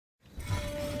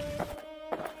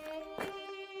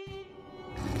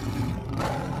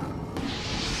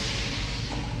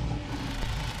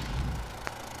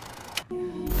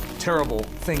terrible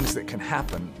things that can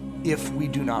happen if we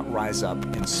do not rise up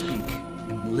and speak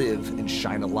and live and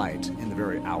shine a light in the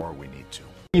very hour we need to.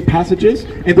 Passages,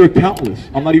 and they're countless.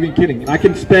 I'm not even kidding. I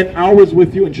can spend hours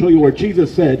with you and show you where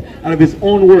Jesus said, out of his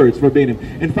own words, verbatim.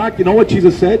 In fact, you know what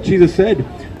Jesus said? Jesus said,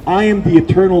 I am the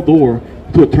eternal door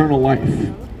to eternal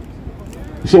life.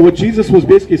 So what Jesus was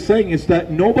basically saying is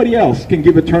that nobody else can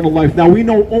give eternal life. Now we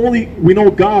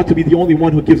know God to be the only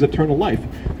one who gives eternal life.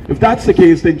 If that's the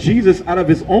case, then Jesus, out of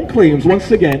his own claims,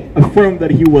 once again affirmed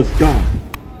that he was God.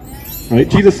 Right?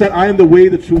 Jesus said, I am the way,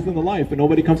 the truth, and the life, and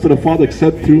nobody comes to the Father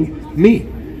except through me.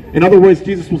 In other words,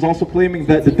 Jesus was also claiming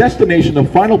that the destination, the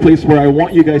final place where I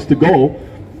want you guys to go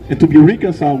and to be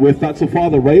reconciled with, that's the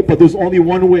Father, right? But there's only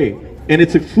one way, and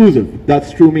it's exclusive.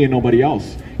 That's through me and nobody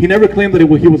else. He never claimed that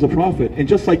he was a prophet. And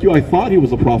just like you, I thought he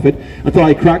was a prophet until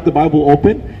I cracked the Bible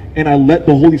open and I let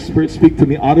the Holy Spirit speak to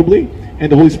me audibly. And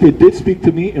the Holy Spirit did speak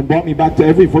to me and brought me back to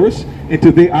every verse. And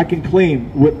today I can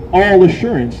claim with all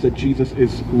assurance that Jesus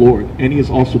is Lord. And he is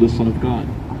also the Son of God.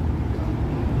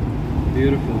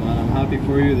 Beautiful, man. I'm happy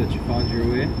for you that you found your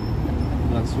way.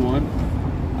 That's one.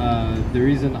 The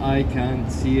reason I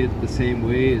can't see it the same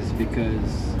way is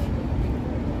because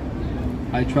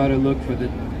I try to look for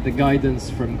the guidance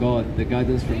from God. The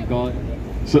guidance from God.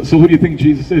 So who do you think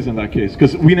Jesus is in that case?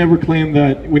 Because we never claimed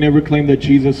that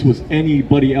Jesus was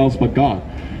anybody else but God.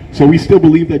 So we still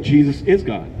believe that Jesus is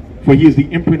God, for he is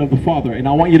the imprint of the Father. And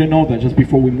I want you to know that just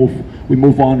before we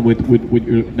move on with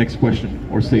your next question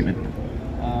or statement.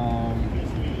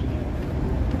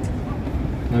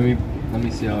 Let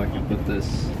me see how I can put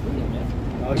this.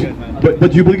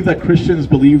 But do you believe that Christians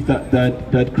believe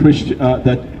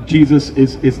that Jesus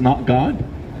is not God?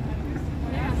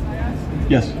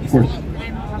 Yes, of course.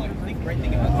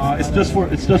 It's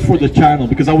just for the channel,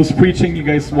 because I was preaching, you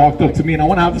guys walked up to me, and I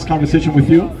want to have this conversation with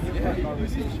you.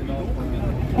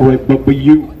 All right, but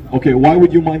you, okay? Why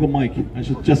would you mind the mic? I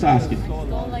should just ask you.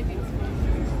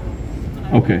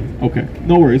 Okay,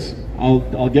 no worries.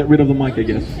 I'll get rid of the mic, I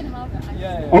guess.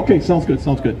 Okay, sounds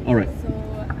good. All right. So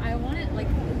I wanted, like,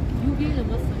 you being a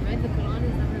Muslim, right? The Quran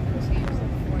has never been changed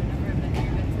before, never been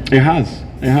rewritten.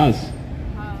 It has.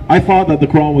 I thought that the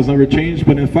Quran was never changed,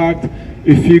 but in fact,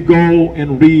 if you go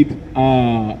and read,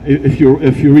 if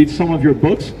you read some of your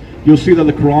books, you'll see that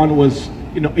the Quran was,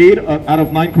 8 out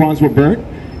of 9 Qurans were burnt,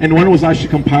 and one was actually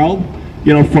compiled,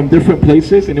 from different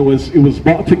places, and it was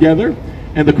brought together.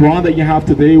 And the Quran that you have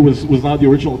today was not the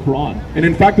original Quran. And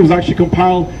in fact, it was actually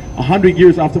compiled 100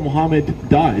 years after Muhammad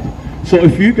died. So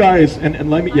if you guys, and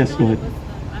let me, yes, go ahead.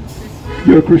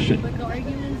 You're a Christian. But the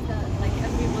argument is that, like,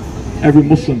 every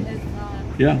Muslim,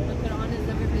 yeah. The Quran has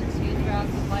never been changed, whereas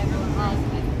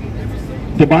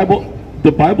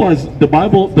the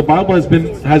Bible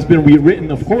has been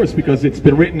rewritten, of course, because it's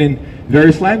been written in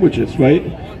various languages, right?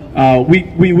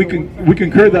 We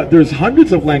concur that there's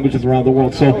hundreds of languages around the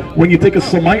world. So when you take a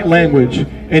Semite language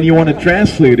and you want to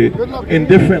translate it in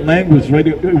different languages, right?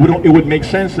 It would make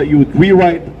sense that you would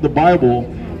rewrite the Bible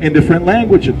in different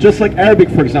languages, just like Arabic,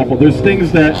 for example. There's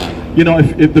things that,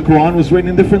 if the Quran was written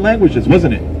in different languages,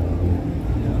 wasn't it?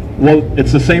 Well,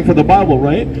 it's the same for the Bible,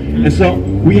 right? And so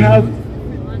we have.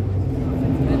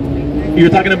 You're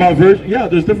talking about yeah,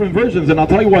 there's different versions, and I'll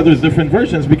tell you why there's different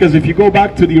versions, because if you go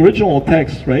back to the original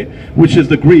text, right, which is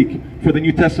the Greek for the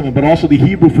New Testament, but also the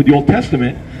Hebrew for the Old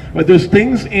Testament, right, there's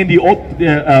things in the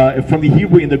from the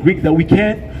Hebrew and the Greek that we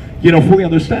can't, fully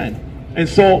understand. And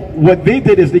so what they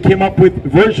did is they came up with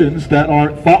versions that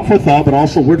are thought for thought, but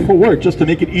also word for word, just to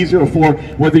make it easier for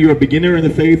whether you're a beginner in the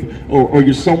faith or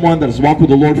you're someone that has walked with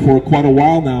the Lord for quite a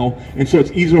while now, and so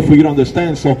it's easier for you to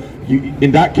understand. So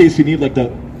in that case, you need like the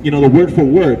word for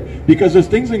word, because there's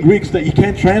things in Greeks that you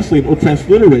can't translate or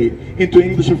transliterate into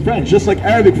English or French. Just like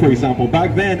Arabic, for example.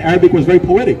 Back then, Arabic was very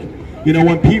poetic.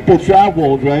 When people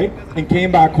traveled, right, and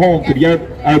came back home to the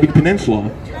Arabic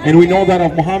Peninsula, and we know that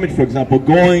of Muhammad, for example,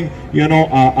 going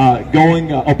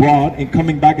abroad and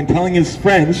coming back and telling his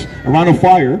friends around a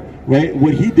fire, right,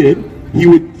 what he did. He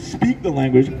would speak the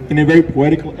language in a very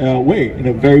poetic way, in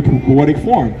a very poetic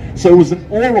form. So it was an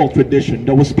oral tradition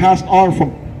that was passed on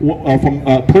from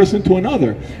person to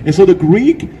another. And so in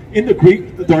the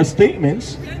Greek, there are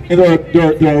statements and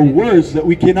there are words that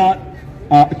we cannot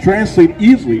translate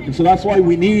easily. And so that's why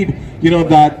we need,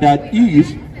 that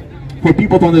ease for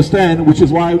people to understand, which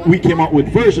is why we came out with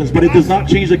versions. But it does not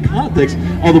change the context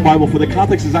of the Bible, for the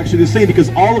context is actually the same,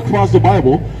 because all across the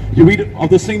Bible, you read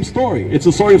of the same story. It's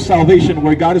a story of salvation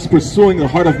where God is pursuing the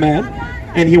heart of man,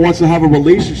 and he wants to have a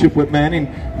relationship with man, and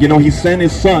he sent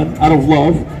his son out of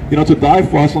love, to die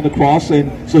for us on the cross,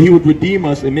 and so he would redeem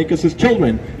us and make us his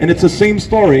children. And it's the same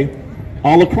story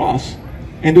all across.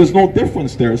 And there's no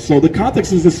difference there. So the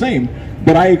context is the same,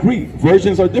 but I agree,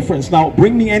 versions are different. Now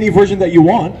bring me any version that you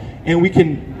want, and we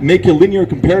can make a linear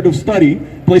comparative study,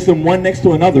 place them one next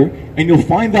to another, and you'll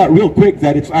find out real quick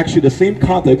that it's actually the same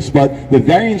context, but the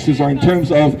variances are in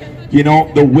terms of, you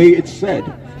know, the way it's said.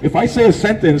 If I say a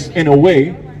sentence in a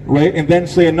way, right, and then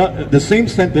say the same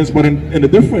sentence but in a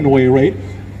different way, right,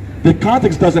 the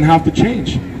context doesn't have to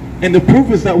change. And the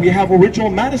proof is that we have original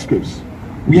manuscripts.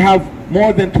 We have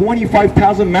more than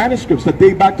 25,000 manuscripts that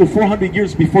date back to 400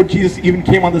 years before Jesus even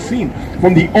came on the scene,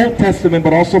 from the Old Testament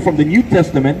but also from the New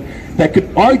Testament, that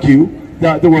could argue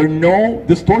that there were no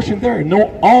distortion there,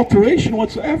 no alteration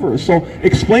whatsoever. So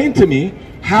explain to me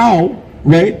how,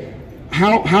 right,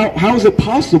 how is it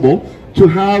possible to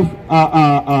have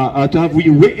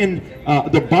rewritten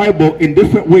the Bible in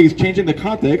different ways, changing the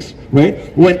context,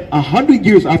 right? When 100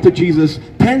 years after Jesus,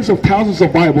 tens of thousands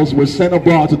of Bibles were sent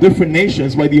abroad to different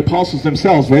nations by the apostles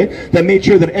themselves, right? That made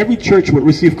sure that every church would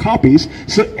receive copies,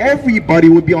 so everybody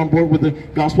would be on board with the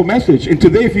gospel message. And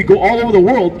today, if you go all over the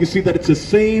world, you see that it's the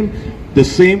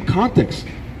same context.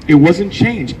 It wasn't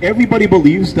changed. Everybody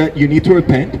believes that you need to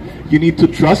repent, you need to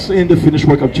trust in the finished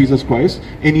work of Jesus Christ,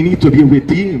 and you need to be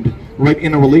redeemed, right,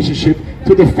 in a relationship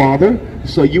to the Father,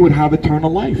 so you would have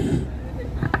eternal life. Any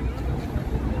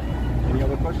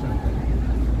other questions?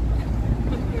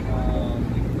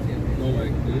 No,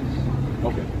 like this.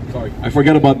 Okay, sorry. I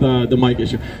forgot about the mic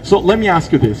issue. So let me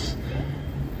ask you this.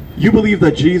 You believe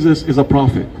that Jesus is a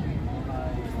prophet? I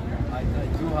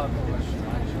do have a question,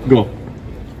 actually. Go.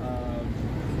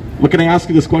 Well, can I ask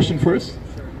you this question first?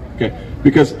 Okay,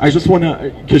 because I just want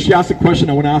to, because she asked a question,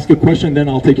 I want to ask you a question, then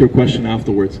I'll take your question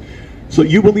afterwards. So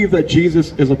you believe that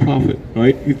Jesus is a prophet,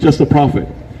 right? He's just a prophet.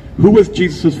 Who was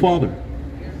Jesus' father?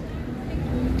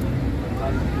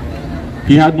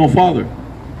 He had no father.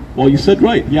 Well, you said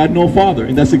right, he had no father,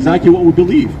 and that's exactly what we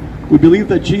believe. We believe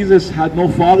that Jesus had no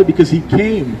father because he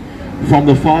came from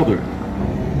the Father.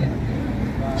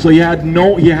 So he had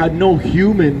no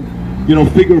human,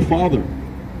 figure father.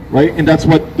 Right? And that's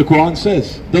what the Quran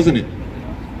says, doesn't it?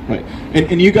 Right.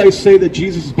 And you guys say that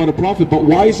Jesus is but a prophet, but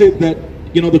why is it that,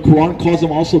 the Quran calls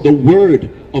him also the Word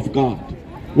of God?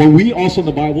 When we also in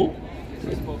the Bible...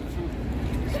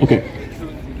 Okay.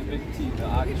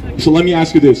 So let me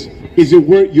ask you this. Is your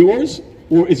word yours,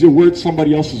 or is your word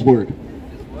somebody else's word?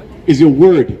 Is your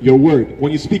word,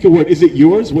 when you speak a word, is it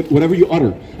yours, whatever you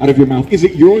utter out of your mouth? Is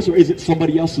it yours, or is it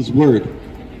somebody else's word?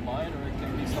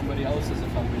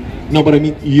 No, but I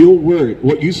mean your word,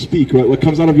 what you speak, right? What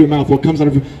comes out of your mouth, what comes out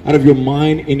of your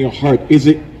mind and your heart. Is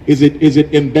it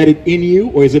embedded in you,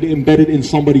 or is it embedded in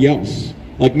somebody else?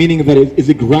 Like, meaning that is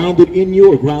it grounded in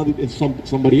you or grounded in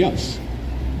somebody else?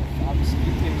 If I'm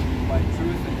speaking my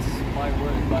truth, it's my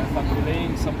word. But if I'm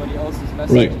relaying somebody else's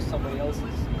message, right, it's somebody else's.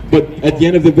 But at the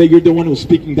end of the day, you're the one who's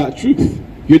speaking that truth.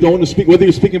 You're the one who speak, whether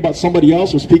you're speaking about somebody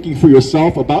else or speaking for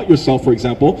yourself, about yourself, for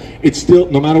example, it's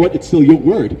still, no matter what, it's still your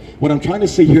word. What I'm trying to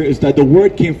say here is that the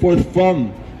word came forth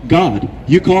from God.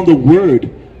 You call him the word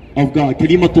of God,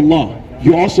 Kalimatullah.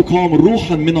 You also call him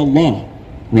Ruhan min Allah,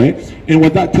 right? And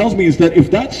what that tells me is that if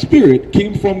that spirit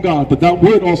came from God, but that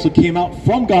word also came out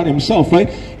from God himself, right?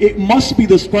 It must be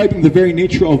describing the very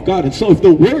nature of God. And so if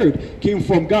the word came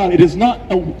from God, it is not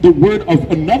the word of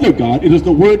another God. It is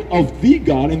the word of the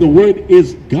God, and the word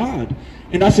is God.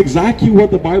 And that's exactly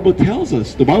what the Bible tells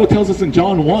us. The Bible tells us in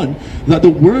John 1 that the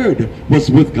word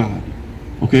was with God,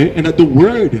 okay? And that the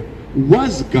word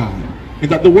was God,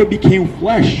 and that the word became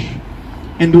flesh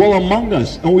and dwelt among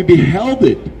us, and we beheld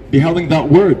it. Beholding that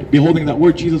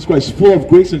word, Jesus Christ, full of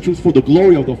grace and truth, for the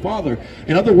glory of the Father.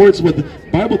 In other words, what the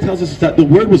Bible tells us is that the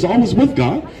word was always with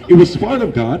God. It was part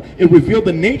of God. It revealed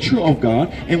the nature of God.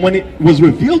 And when it was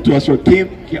revealed to us, or came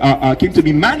to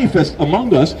be manifest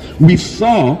among us, we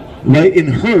saw, right, and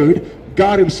heard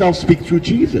God himself speak through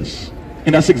Jesus.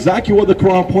 And that's exactly what the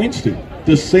Quran points to.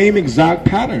 The same exact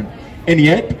pattern. And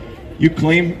yet, you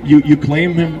claim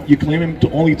him to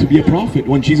only to be a prophet,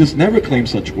 when Jesus never claimed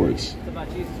such words.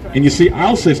 And you see,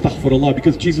 I'll say astaghfirullah,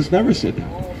 because Jesus never said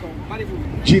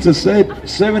that. Jesus said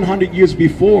 700 years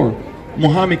before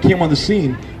Muhammad came on the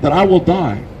scene that I will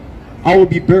die, I will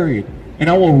be buried, and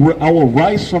I will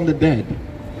rise from the dead.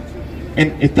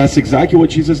 And that's exactly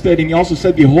what Jesus did. And he also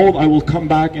said, behold, I will come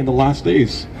back in the last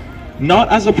days, not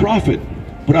as a prophet,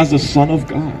 but as the Son of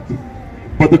God.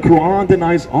 But the Quran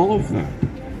denies all of that.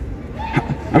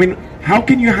 I mean, how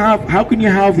can you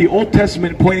have the Old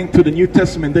Testament pointing to the New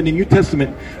Testament, then the New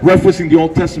Testament referencing the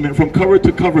Old Testament from cover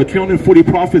to cover, 340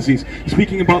 prophecies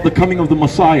speaking about the coming of the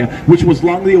Messiah, which was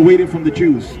longly awaited from the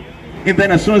Jews. And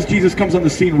then as soon as Jesus comes on the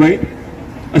scene, right,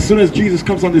 As soon as Jesus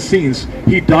comes on the scenes,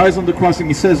 he dies on the cross and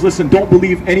he says, listen, don't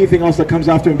believe anything else that comes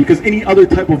after him, because any other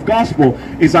type of gospel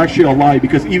is actually a lie,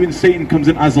 because even Satan comes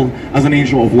in as an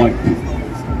angel of light.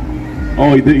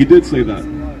 Oh, he did say that.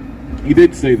 He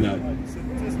did say that.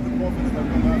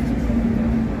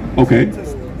 Okay.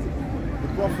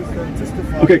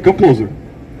 Okay, come closer.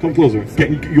 Come closer.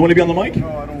 You want to be on the mic?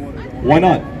 Why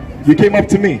not? You came up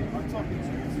to me.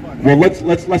 Well,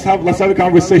 let's have a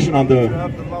conversation on the.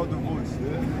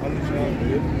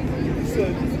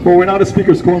 Well, we're not a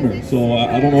speaker's corner, so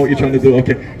I don't know what you're trying to do.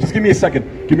 Okay, just give me a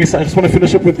second. Give me a second. I just want to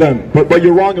finish up with them. But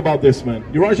you're wrong about this, man.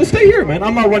 You're wrong. Just stay here, man.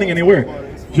 I'm not running anywhere.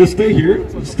 Just stay here.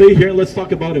 Stay here. Let's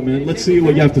talk about it, man. Let's see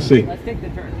what you have to say. Let's take the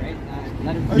turn,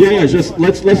 right? Yeah. Just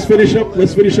let's finish up.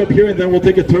 Let's finish up here, and then we'll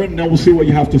take a turn, and then we'll see what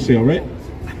you have to say. All right?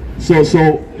 So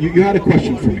you had a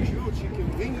question for me.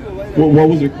 What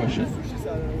was your question?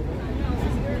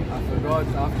 I forgot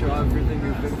after everything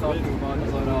you've been talking about,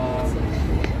 but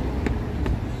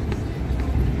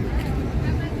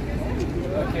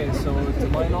okay, so to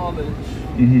my knowledge,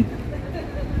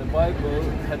 the Bible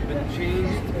had been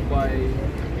changed by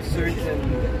certain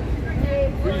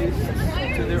priests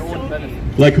to their own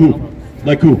benefit. Like who?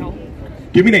 Like who?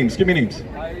 Give me names. Give me names.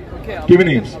 Give me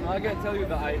names. I'm not going to tell you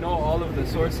that I know all of the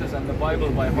sources and the Bible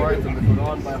by heart and the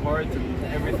Quran by heart and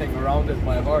everything around it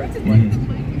by heart.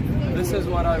 But this is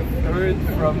what I've heard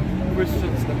from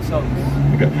Christians themselves.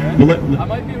 Okay. I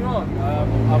might be wrong.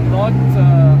 I'm not,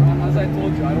 as I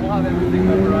told you, I don't have everything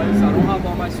memorized. I don't have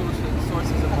all my sources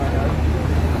in my head.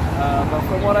 But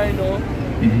from what I know,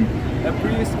 a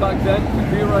priest back then could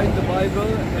rewrite the Bible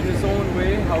in his own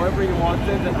way, however he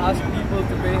wanted, and ask people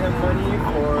to pay him money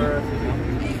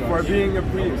for being a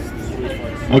priest.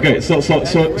 Okay, so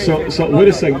wait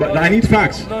a second, but I need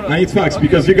facts. I need facts,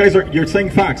 because you guys you're saying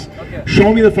facts.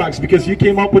 Show me the facts, because you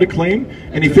came up with a claim,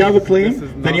 and if you have a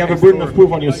claim, then you have a burden of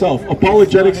proof on yourself.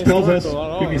 Apologetics tells us.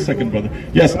 Give me a second, brother.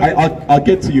 Yes, I'll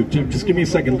get to you. Just give me a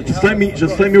second. Just let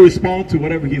me respond to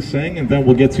whatever he's saying, and then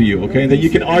we'll get to you. Okay, and then you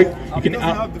can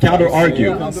counter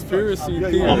argue.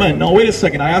 Oh man, no, wait a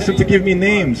second. I asked him to give me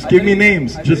names. Give me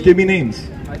names. Just give me names.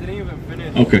 I didn't even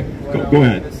finish. Okay, go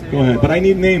ahead. Go ahead. But I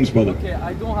need names, brother. Okay,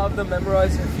 I don't have them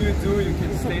memorized. If you do, you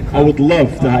can state them. I would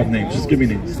love to have names. Just give me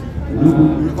names.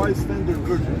 Revised Standard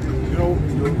Version. You know,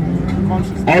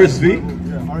 consciousness. RSV?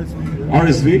 Yeah, RSV. Yeah.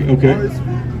 RSV, okay.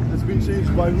 RSV has been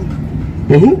changed by who?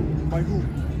 By who? By who?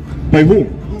 By who?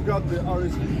 Who got the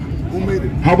RSV? Who made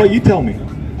it? How about you tell me?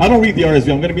 I don't read the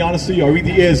RSV. I'm going to be honest with you. I read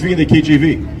the ASV and the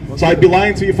KJV. So I'd be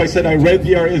lying to you if I said I read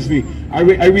the RSV. I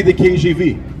read the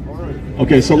KJV.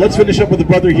 Okay, so let's finish up with the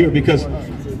brother here, because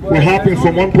we're hopping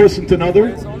from one person to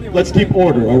another. Let's keep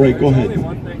order. All right, go ahead. There's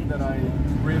only one thing that I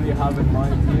really have in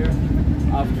mind here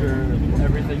after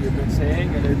everything you've been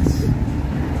saying, and it's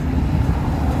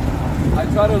I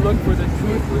try to look for the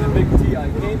truth with a big T. I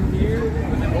came here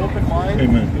with an open mind.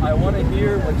 Amen. I want to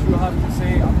hear what you have to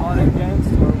say. I'm not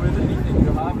against or with anything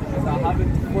you have, because I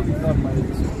haven't fully done my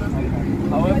research.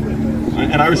 However,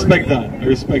 and I respect that. I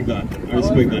respect that. I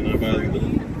respect that. For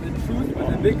me, the truth with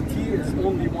a big T is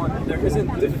only one. There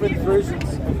isn't different versions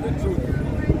of the truth.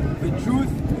 The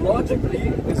truth,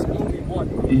 logically, is only one.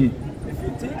 If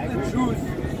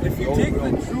you take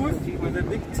the truth with a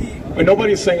big T, but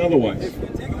nobody's saying otherwise. if you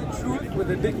take the truth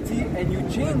with a big T and you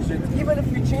change it, even if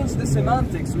you change the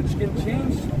semantics, which can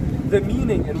change the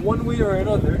meaning in one way or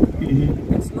another,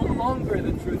 it's no longer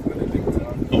the truth with a big T.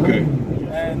 Okay.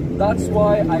 And that's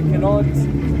why I cannot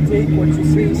take what you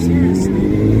say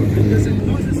seriously, because it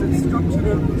loses its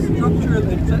structural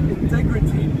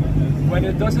integrity when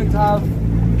it doesn't have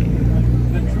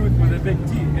the truth with a big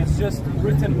T. It's just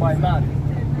written by man.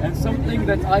 And something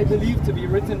that I believe to be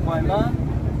written by man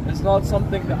is not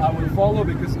something that I will follow,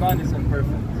 because man is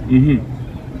imperfect.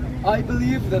 I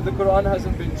believe that the Quran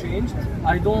hasn't been changed.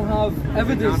 I don't have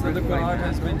evidence that the Quran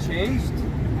has been changed.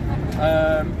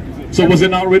 So was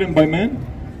it not written by man?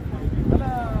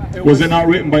 Was it not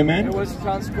written by man? It was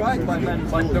transcribed by men.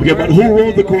 But Okay, but who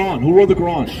wrote the Quran? Who wrote the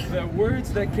Quran? The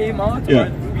words that came out, Yeah.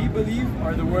 we believe,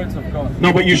 are the words of God.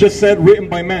 No, but you just said written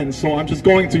by men, so I'm just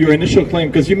going to your initial claim,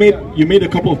 because you made a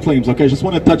couple of claims. Okay, I just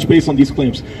want to touch base on these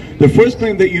claims. The first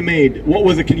claim that you made, what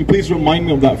was it? Can you please remind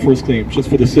me of that first claim, just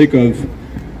for the sake of,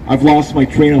 I've lost my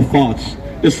train of thoughts.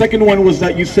 The second one was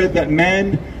that you said that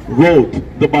man wrote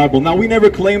the Bible. Now, we never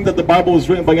claimed that the Bible was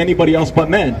written by anybody else but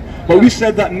man, but we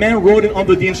said that man wrote it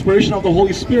under the inspiration of the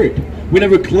Holy Spirit. We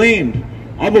never claimed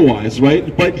otherwise,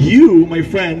 right? But you, my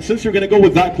friend, since you're going to go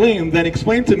with that claim, then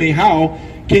explain to me, how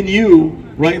can you,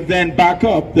 right, then back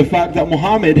up the fact that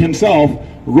Muhammad himself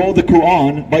wrote the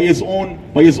Quran by his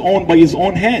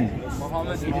own hand?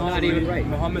 Muhammad did not write.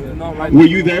 Muhammad did not write. Were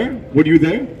you there? Were you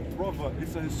there? Brother,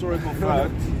 it's a historical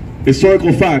fact.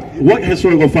 Historical fact. What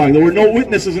historical fact? There were no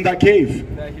witnesses in that cave.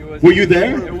 That he was, Were you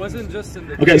there? It wasn't just in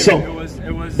the Okay, cave. so,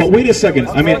 It was, but wait a second.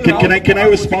 I mean, can I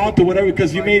respond to whatever,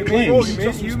 because you made claims.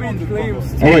 you made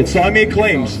claims. All right, so I made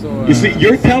claims. You see,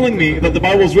 you're telling me that the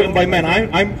Bible was written by men.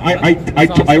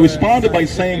 I responded by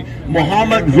saying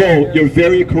Muhammad wrote your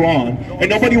very Quran, and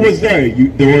nobody was there.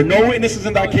 There were no witnesses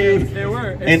in that cave. There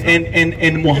were.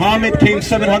 And Muhammad came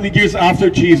 700 years after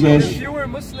Jesus. If you were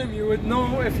Muslim, you would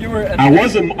know. If you were, I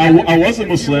was a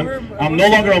Muslim. I'm no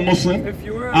longer a Muslim.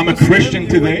 I'm a Christian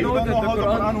today. Of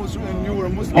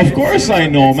course I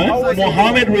know, man.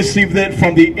 Muhammad received it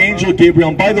from the angel Gabriel.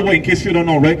 And by the way, in case you don't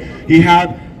know, right? He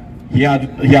had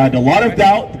a lot of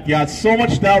doubt. He had so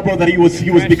much doubt, bro, that he was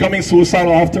becoming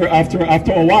suicidal after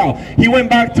a while. He went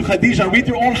back to Khadija. Read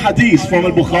your own hadith from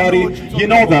Al-Bukhari. You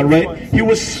know that, right? He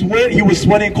was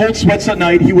sweating cold sweats at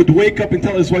night. He would wake up and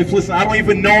tell his wife, listen, I don't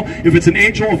even know if it's an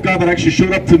angel of God that actually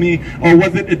showed up to me, or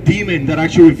was it a demon that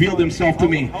actually revealed himself to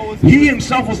me. He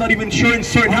himself was not even sure and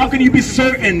certain. How can you be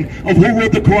certain of who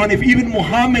wrote the Quran if even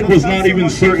Muhammad was not even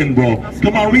certain, bro?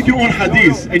 Come on, read your own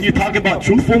hadith. And you talk about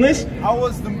truthfulness? How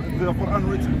was the Quran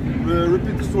written?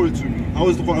 Repeat the story to me. How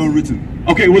was the Quran written?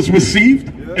 Okay, it was received.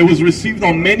 It was received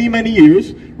on many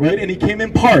years, right? And it came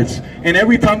in parts. And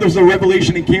every time there was a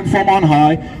revelation, it came from on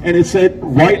high, and it said,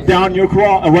 write down your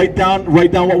Quran, write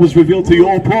down what was revealed to you,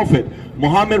 O Prophet.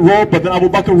 Muhammad wrote, but then Abu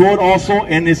Bakr wrote also,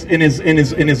 and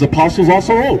his apostles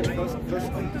also wrote.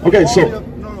 Okay, so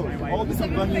all the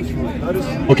companions wrote. That is,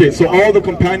 okay, so all the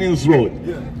companions wrote.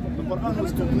 yeah, the Quran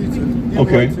was completed.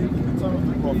 Okay. In the time of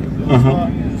the Prophet.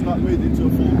 It's not made into a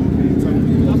full book in the time of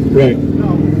the Prophet. Right.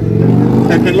 Now,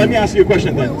 And let me ask you a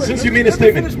question then. Since you made a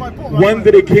statement, when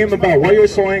did it came about? Why are you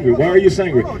so angry? Why are you so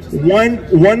angry?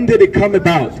 When did it come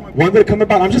about? When did it come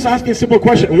about? I'm just asking a simple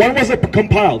question. When was it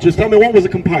compiled? Just tell me, when was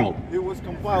it compiled? it was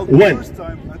compiled When? the first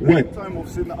time at When? the time of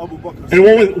Sayyidina Abu Bakr. And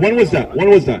when was that? When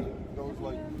was that? That was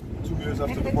like 2 years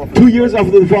after the Prophet. 2 years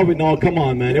after the Prophet? No, come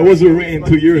on, man. It wasn't written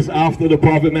 2 years after the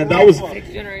Prophet, man. That was... 6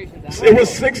 generations. It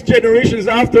was 6 generations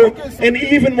after, and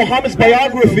even Muhammad's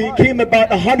biography came about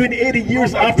 180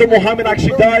 years after Muhammad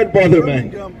actually died, brother,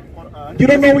 man. You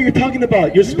don't know what you're talking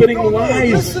about. You're spitting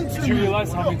lies. Did you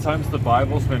realize how many times the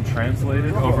Bible's been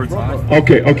translated over time?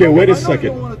 Okay, wait a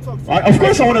second. Of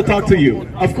course I want to talk to you.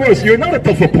 Of course, you're not a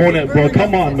tough opponent, bro.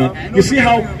 Come on, man. You see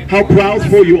how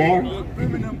proudful you are?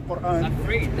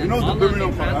 You know the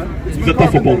Birmingham Quran? It's He's a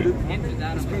tough opponent.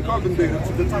 It's been carbon dated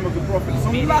to the time of the Prophet.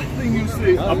 So nothing you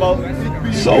say about it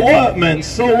being... So what, man?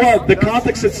 So what? The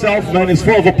context itself, man, is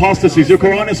full of apostasies. Your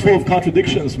Quran is full of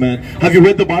contradictions, man. Have you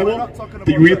read the Bible?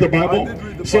 Did you read the Bible?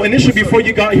 So initially, before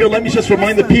you got here, let me just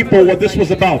remind the people what this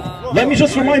was about. Let me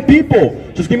just remind people.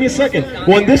 Just give me a second.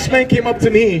 When this man came up to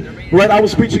me, right, I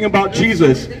was preaching about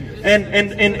Jesus. And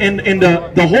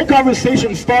the whole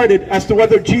conversation started as to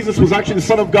whether Jesus was actually the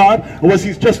Son of God or was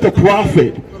he just a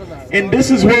prophet. And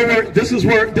this is where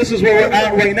we're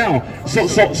at right now. So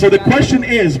the question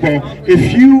is, bro,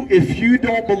 if you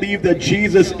don't believe that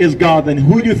Jesus is God, then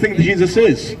who do you think Jesus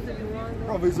is?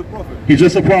 He's a prophet. He's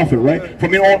just a prophet, right?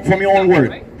 From your own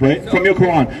word, right? From your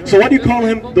Quran. So why do you call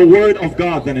him the Word of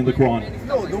God then in the Quran?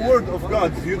 No, the word of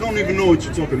God, you don't even know what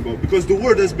you're talking about, because the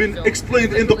word has been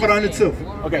explained in the Quran itself.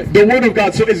 Okay, the Word of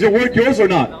God. So is your word yours or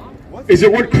not? Is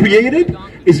your word created?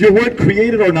 Is your word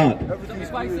created or not?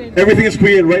 Everything is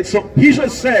created, right? So he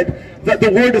just said that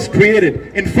the word is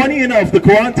created. And funny enough, the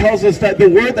Quran tells us that the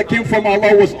word that came from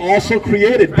Allah was also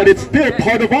created, but it's still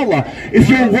part of Allah. If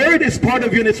your word is part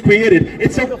of you and it's created,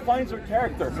 it defines your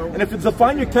character. And if it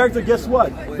defines your character, guess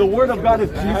what? The word of God is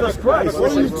Jesus Christ.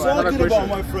 What are you talking about,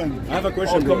 my friend? I have a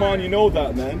question. Oh, come on, you know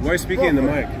that, man. Why are you speaking in the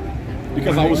mic?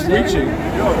 Because I was preaching.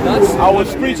 I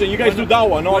was preaching. You guys do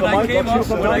dawah, no? When I came up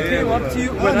to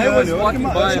you, when I was walking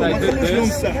by and I did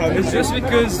this, it's just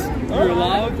because you're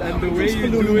loud and the way you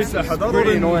do it is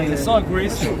pretty annoying. It's not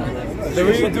graceful. The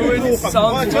way you do it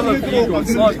sounds full of ego.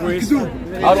 It's not graceful.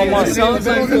 I don't mind. It sounds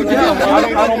like I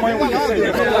don't mind what you say.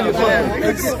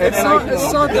 it's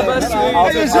not the best way.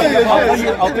 I'll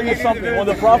tell you something. When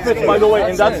the prophets, by the way,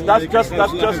 and that's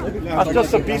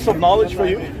just a piece of knowledge for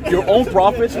you. Your own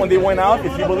prophets, when they went out,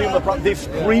 if you believe in the prophet, they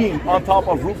screamed on top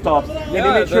of rooftops, and they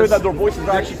made sure that their voices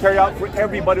are actually carried out for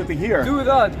everybody to hear. Do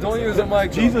that. Don't use the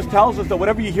mic. Jesus tells us that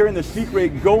whatever you hear in the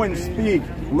secret, go and speak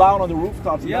loud on the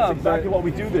rooftops. And that's exactly what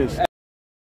we do this.